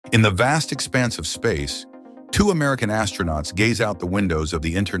In the vast expanse of space, two American astronauts gaze out the windows of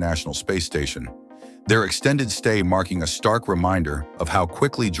the International Space Station, their extended stay marking a stark reminder of how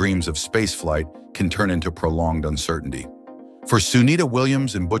quickly dreams of spaceflight can turn into prolonged uncertainty. For Sunita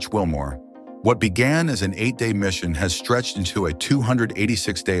Williams and Butch Wilmore, what began as an 8-day mission has stretched into a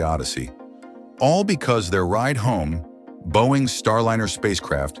 286-day odyssey, all because their ride home, Boeing's Starliner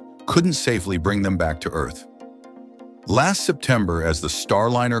spacecraft, couldn't safely bring them back to Earth. Last September, as the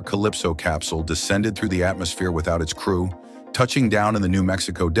Starliner Calypso capsule descended through the atmosphere without its crew, touching down in the New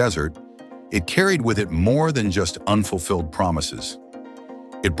Mexico desert, it carried with it more than just unfulfilled promises.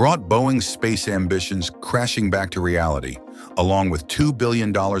 It brought Boeing's space ambitions crashing back to reality, along with $2 billion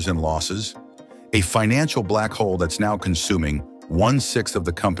in losses, a financial black hole that's now consuming 1/6 of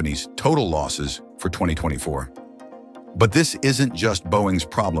the company's total losses for 2024. But this isn't just Boeing's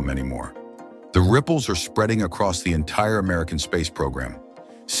problem anymore. The ripples are spreading across the entire American space program.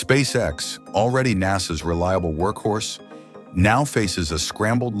 SpaceX, already NASA's reliable workhorse, now faces a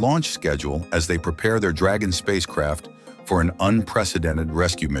scrambled launch schedule as they prepare their Dragon spacecraft for an unprecedented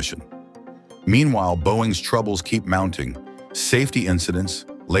rescue mission. Meanwhile, Boeing's troubles keep mounting: safety incidents,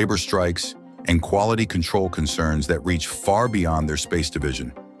 labor strikes, and quality control concerns that reach far beyond their space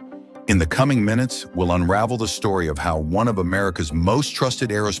division. In the coming minutes, we'll unravel the story of how one of America's most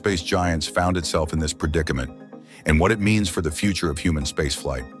trusted aerospace giants found itself in this predicament, and what it means for the future of human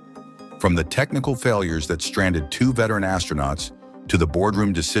spaceflight. From the technical failures that stranded two veteran astronauts to the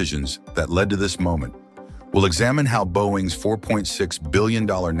boardroom decisions that led to this moment, we'll examine how Boeing's $4.6 billion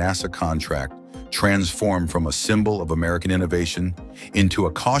NASA contract transformed from a symbol of American innovation into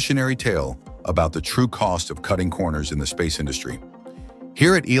a cautionary tale about the true cost of cutting corners in the space industry.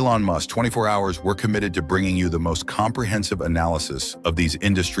 Here at Elon Musk 24 Hours, we're committed to bringing you the most comprehensive analysis of these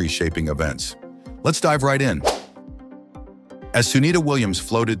industry-shaping events. Let's dive right in. As Sunita Williams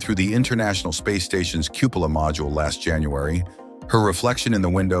floated through the International Space Station's cupola module last January, her reflection in the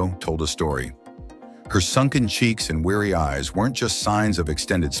window told a story. Her sunken cheeks and weary eyes weren't just signs of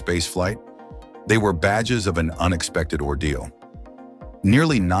extended spaceflight, they were badges of an unexpected ordeal.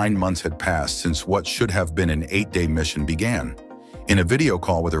 Nearly 9 months had passed since what should have been an 8-day mission began. In a video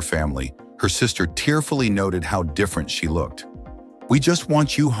call with her family, her sister tearfully noted how different she looked. "We just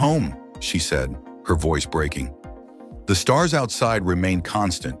want you home," she said, her voice breaking. The stars outside remained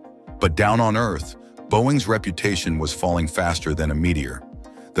constant, but down on Earth, Boeing's reputation was falling faster than a meteor.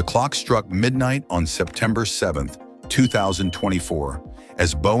 The clock struck midnight on September 7, 2024,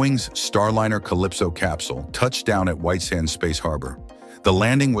 as Boeing's Starliner Calypso capsule touched down at White Sands Space Harbor. The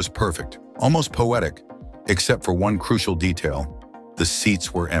landing was perfect, almost poetic, except for one crucial detail: the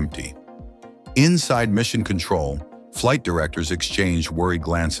seats were empty. Inside Mission Control, flight directors exchanged worried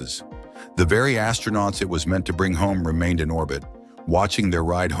glances. The very astronauts it was meant to bring home remained in orbit, watching their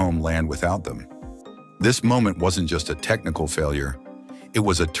ride home land without them. This moment wasn't just a technical failure. It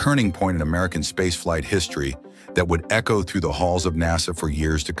was a turning point in American spaceflight history that would echo through the halls of NASA for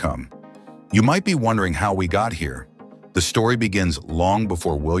years to come. You might be wondering how we got here. The story begins long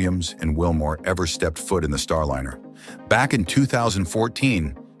before Williams and Wilmore ever stepped foot in the Starliner. Back in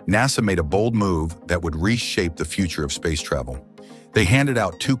 2014, NASA made a bold move that would reshape the future of space travel. They handed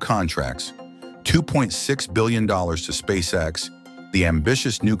out two contracts, $2.6 billion to SpaceX, the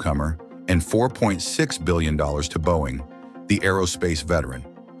ambitious newcomer, and $4.6 billion to Boeing, the aerospace veteran.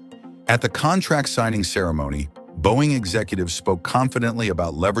 At the contract signing ceremony, Boeing executives spoke confidently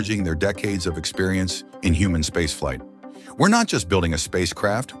about leveraging their decades of experience in human spaceflight. "We're not just building a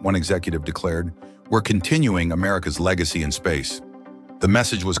spacecraft," one executive declared. "We're continuing America's legacy in space." The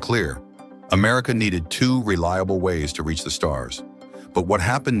message was clear. America needed two reliable ways to reach the stars. But what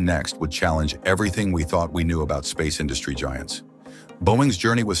happened next would challenge everything we thought we knew about space industry giants. Boeing's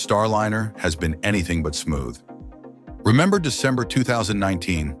journey with Starliner has been anything but smooth. Remember December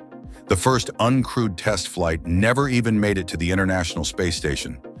 2019? The first uncrewed test flight never even made it to the International Space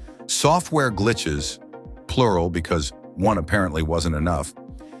Station. Software glitches, plural because one apparently wasn't enough,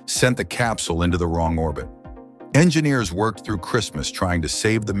 sent the capsule into the wrong orbit. Engineers worked through Christmas trying to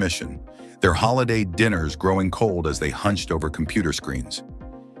save the mission, their holiday dinners growing cold as they hunched over computer screens.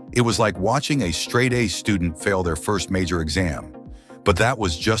 It was like watching a straight-A student fail their first major exam. But that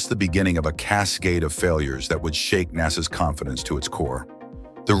was just the beginning of a cascade of failures that would shake NASA's confidence to its core.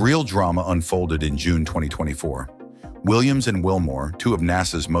 The real drama unfolded in June 2024. Williams and Wilmore, two of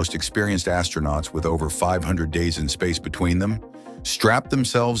NASA's most experienced astronauts with over 500 days in space between them, strapped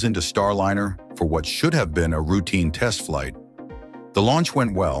themselves into Starliner for what should have been a routine test flight. The launch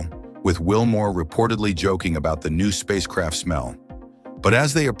went well, with Wilmore reportedly joking about the new spacecraft smell. But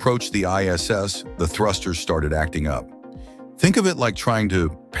as they approached the ISS, the thrusters started acting up. Think of it like trying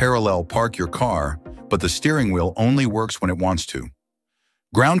to parallel park your car, but the steering wheel only works when it wants to.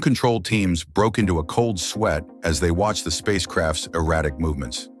 Ground control teams broke into a cold sweat as they watched the spacecraft's erratic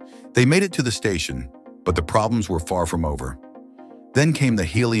movements. They made it to the station, but the problems were far from over. Then came the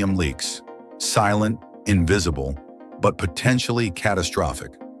helium leaks, silent, invisible, but potentially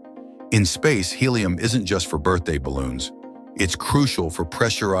catastrophic. In space, helium isn't just for birthday balloons. It's crucial for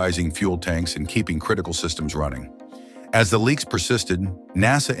pressurizing fuel tanks and keeping critical systems running. As the leaks persisted,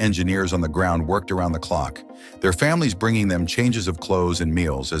 NASA engineers on the ground worked around the clock, their families bringing them changes of clothes and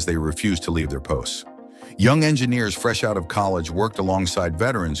meals as they refused to leave their posts. Young engineers fresh out of college worked alongside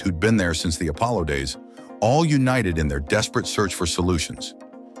veterans who'd been there since the Apollo days, all united in their desperate search for solutions.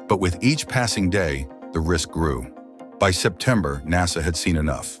 But with each passing day, the risk grew. By September, NASA had seen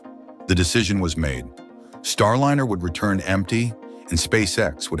enough. The decision was made. Starliner would return empty, and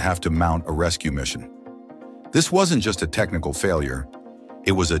SpaceX would have to mount a rescue mission. This wasn't just a technical failure.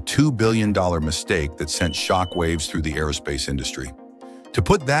 It was a $2 billion mistake that sent shockwaves through the aerospace industry. To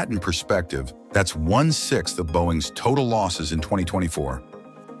put that in perspective, that's 1/6 of Boeing's total losses in 2024.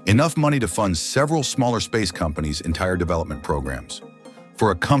 Enough money to fund several smaller space companies' entire development programs.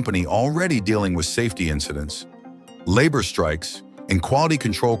 For a company already dealing with safety incidents, labor strikes, and quality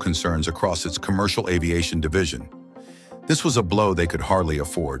control concerns across its commercial aviation division, this was a blow they could hardly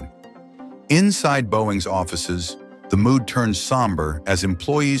afford. Inside Boeing's offices, the mood turned somber as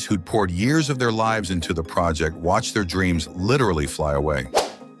employees who'd poured years of their lives into the project watched their dreams literally fly away.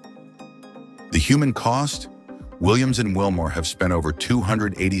 The human cost? Williams and Wilmore have spent over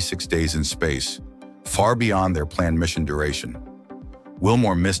 286 days in space, far beyond their planned mission duration.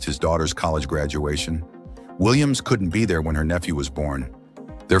 Wilmore missed his daughter's college graduation. Williams couldn't be there when her nephew was born.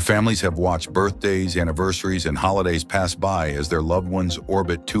 Their families have watched birthdays, anniversaries, and holidays pass by as their loved ones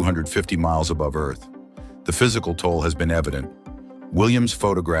orbit 250 miles above Earth. The physical toll has been evident. Williams'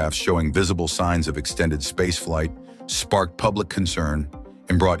 photographs showing visible signs of extended spaceflight sparked public concern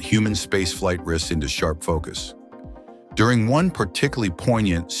and brought human spaceflight risks into sharp focus. During one particularly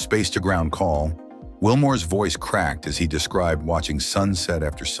poignant space-to-ground call, Wilmore's voice cracked as he described watching sunset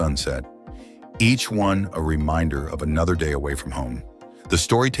after sunset, each one a reminder of another day away from home. The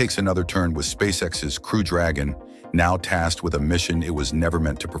story takes another turn with SpaceX's Crew Dragon, now tasked with a mission it was never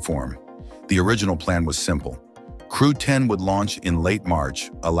meant to perform. The original plan was simple. Crew 10 would launch in late March,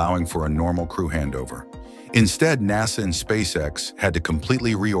 allowing for a normal crew handover. Instead, NASA and SpaceX had to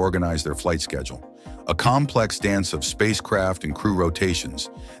completely reorganize their flight schedule, a complex dance of spacecraft and crew rotations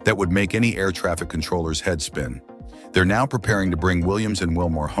that would make any air traffic controller's head spin. They're now preparing to bring Williams and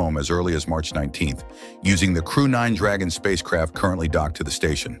Wilmore home as early as March 19th, using the Crew 9 Dragon spacecraft currently docked to the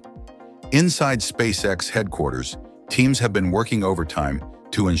station. Inside SpaceX headquarters, teams have been working overtime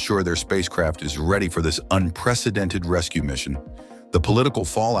to ensure their spacecraft is ready for this unprecedented rescue mission. The political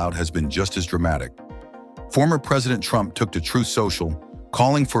fallout has been just as dramatic. Former President Trump took to Truth Social,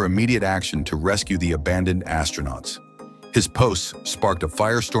 calling for immediate action to rescue the abandoned astronauts. His posts sparked a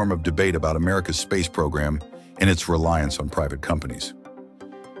firestorm of debate about America's space program and its reliance on private companies.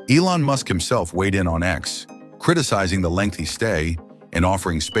 Elon Musk himself weighed in on X, criticizing the lengthy stay and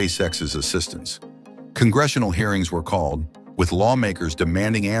offering SpaceX's assistance. Congressional hearings were called, with lawmakers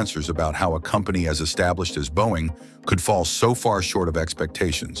demanding answers about how a company as established as Boeing could fall so far short of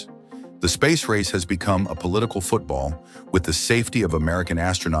expectations. The space race has become a political football, with the safety of American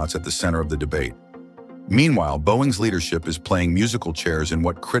astronauts at the center of the debate. Meanwhile, Boeing's leadership is playing musical chairs in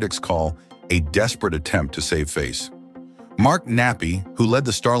what critics call a desperate attempt to save face. Mark Nappy, who led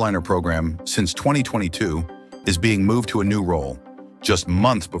the Starliner program since 2022, is being moved to a new role, just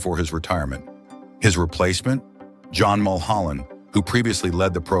months before his retirement. His replacement? John Mulholland, who previously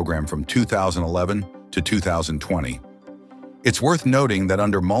led the program from 2011 to 2020. It's worth noting that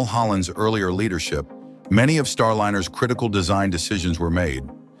under Mulholland's earlier leadership, many of Starliner's critical design decisions were made,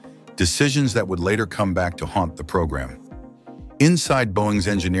 decisions that would later come back to haunt the program. Inside Boeing's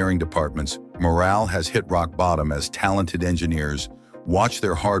engineering departments, morale has hit rock bottom as talented engineers watch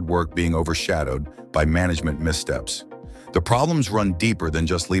their hard work being overshadowed by management missteps. The problems run deeper than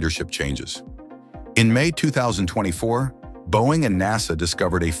just leadership changes. In May 2024, Boeing and NASA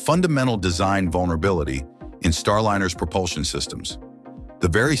discovered a fundamental design vulnerability in Starliner's propulsion systems, the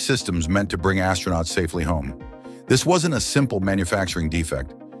very systems meant to bring astronauts safely home. This wasn't a simple manufacturing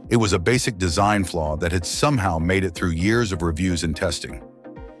defect. It was a basic design flaw that had somehow made it through years of reviews and testing.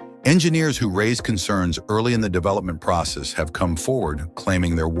 Engineers who raised concerns early in the development process have come forward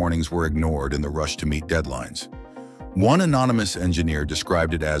claiming their warnings were ignored in the rush to meet deadlines. One anonymous engineer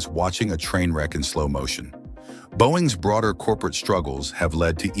described it as watching a train wreck in slow motion. Boeing's broader corporate struggles have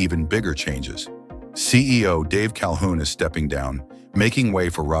led to even bigger changes. CEO Dave Calhoun is stepping down, making way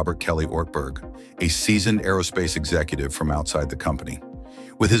for Robert Kelly Ortberg, a seasoned aerospace executive from outside the company.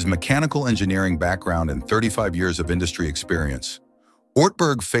 With his mechanical engineering background and 35 years of industry experience,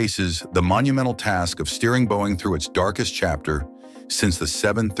 Ortberg faces the monumental task of steering Boeing through its darkest chapter since the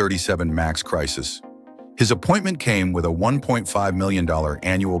 737 MAX crisis. His appointment came with a $1.5 million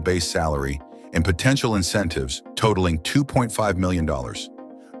annual base salary and potential incentives totaling $2.5 million,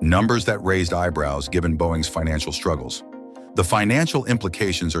 numbers that raised eyebrows given Boeing's financial struggles. The financial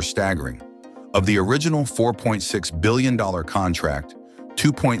implications are staggering. Of the original $4.6 billion contract,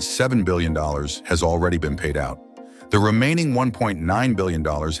 $2.7 billion has already been paid out. The remaining $1.9 billion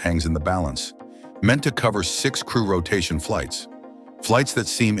hangs in the balance, meant to cover 6 crew rotation flights that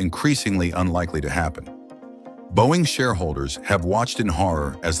seem increasingly unlikely to happen. Boeing shareholders have watched in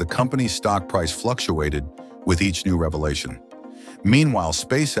horror as the company's stock price fluctuated with each new revelation. Meanwhile,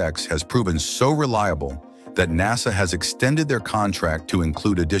 SpaceX has proven so reliable that NASA has extended their contract to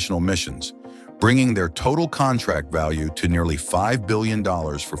include additional missions, bringing their total contract value to nearly $5 billion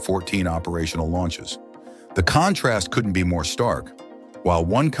for 14 operational launches. The contrast couldn't be more stark. While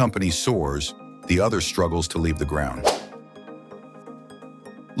one company soars, the other struggles to leave the ground.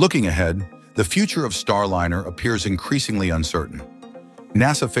 Looking ahead, the future of Starliner appears increasingly uncertain.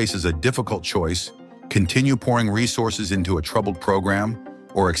 NASA faces a difficult choice: continue pouring resources into a troubled program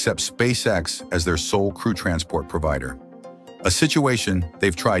or accept SpaceX as their sole crew transport provider. A situation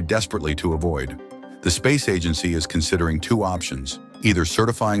they've tried desperately to avoid. The space agency is considering 2 options: either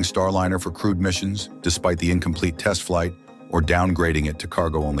certifying Starliner for crewed missions despite the incomplete test flight or downgrading it to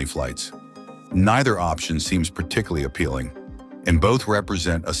cargo-only flights. Neither option seems particularly appealing, and both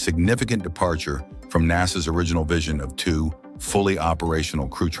represent a significant departure from NASA's original vision of 2 fully operational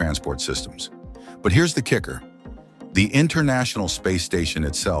crew transport systems. But here's the kicker. The International Space Station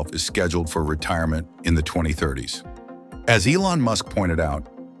itself is scheduled for retirement in the 2030s. As Elon Musk pointed out,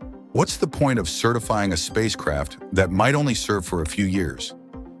 what's the point of certifying a spacecraft that might only serve for a few years?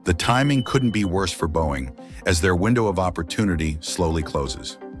 The timing couldn't be worse for Boeing, as their window of opportunity slowly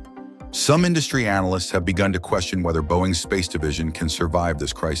closes. Some industry analysts have begun to question whether Boeing's space division can survive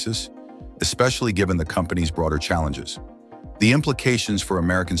this crisis, especially given the company's broader challenges. The implications for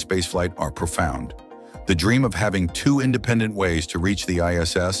American spaceflight are profound. The dream of having 2 independent ways to reach the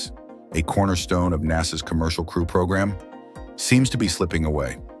ISS, a cornerstone of NASA's commercial crew program, seems to be slipping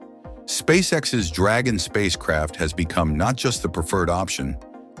away. SpaceX's Dragon spacecraft has become not just the preferred option,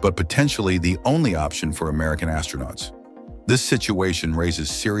 but potentially the only option for American astronauts. This situation raises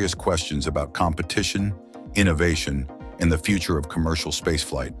serious questions about competition, innovation, and the future of commercial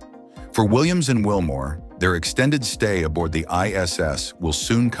spaceflight. For Williams and Wilmore, their extended stay aboard the ISS will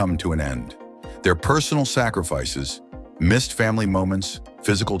soon come to an end. Their personal sacrifices, missed family moments,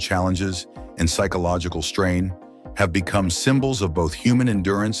 physical challenges, and psychological strain have become symbols of both human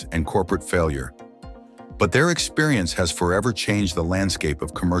endurance and corporate failure. But their experience has forever changed the landscape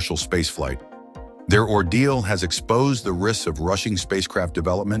of commercial spaceflight. Their ordeal has exposed the risks of rushing spacecraft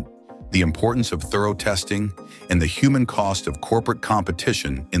development, the importance of thorough testing, and the human cost of corporate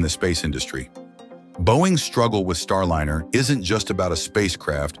competition in the space industry. Boeing's struggle with Starliner isn't just about a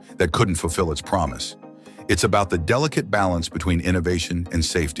spacecraft that couldn't fulfill its promise. It's about the delicate balance between innovation and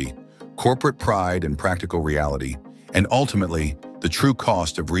safety, corporate pride and practical reality, and ultimately, the true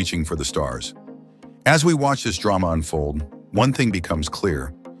cost of reaching for the stars. As we watch this drama unfold, one thing becomes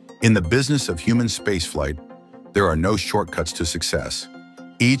clear. In the business of human spaceflight, there are no shortcuts to success.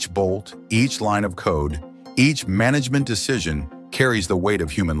 Each bolt, each line of code, each management decision carries the weight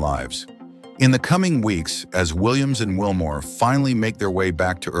of human lives. In the coming weeks, as Williams and Wilmore finally make their way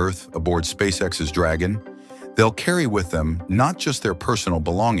back to Earth aboard SpaceX's Dragon, they'll carry with them not just their personal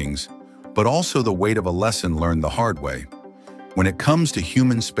belongings, but also the weight of a lesson learned the hard way. When it comes to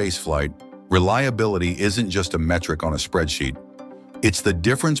human spaceflight, reliability isn't just a metric on a spreadsheet. It's the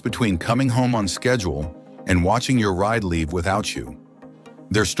difference between coming home on schedule and watching your ride leave without you.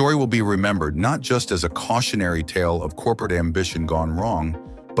 Their story will be remembered not just as a cautionary tale of corporate ambition gone wrong,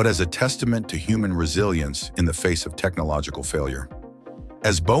 but as a testament to human resilience in the face of technological failure.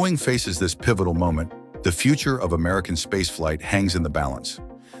 As Boeing faces this pivotal moment, the future of American spaceflight hangs in the balance.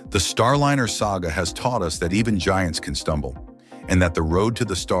 The Starliner saga has taught us that even giants can stumble, and that the road to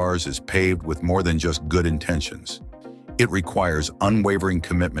the stars is paved with more than just good intentions. It requires unwavering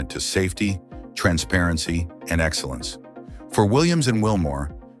commitment to safety, transparency, and excellence. For Williams and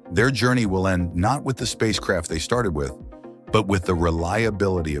Wilmore, their journey will end not with the spacecraft they started with, but with the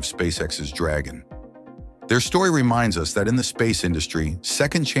reliability of SpaceX's Dragon. Their story reminds us that in the space industry,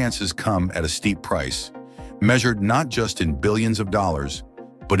 second chances come at a steep price, measured not just in billions of dollars,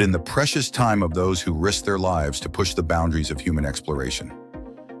 but in the precious time of those who risk their lives to push the boundaries of human exploration.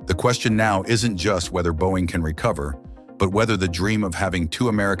 The question now isn't just whether Boeing can recover, but whether the dream of having 2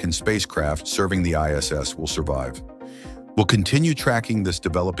 American spacecraft serving the ISS will survive. We'll continue tracking this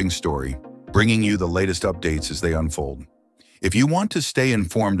developing story, bringing you the latest updates as they unfold. If you want to stay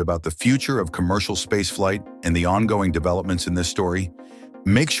informed about the future of commercial spaceflight and the ongoing developments in this story,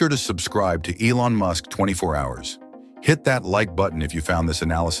 make sure to subscribe to Elon Musk 24 Hours. Hit that like button if you found this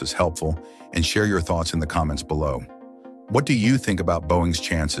analysis helpful, and share your thoughts in the comments below. What do you think about Boeing's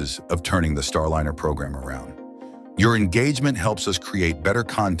chances of turning the Starliner program around? Your engagement helps us create better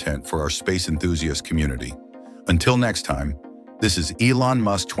content for our space enthusiast community. Until next time, this is Elon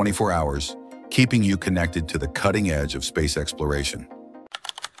Musk 24 Hours, keeping you connected to the cutting edge of space exploration.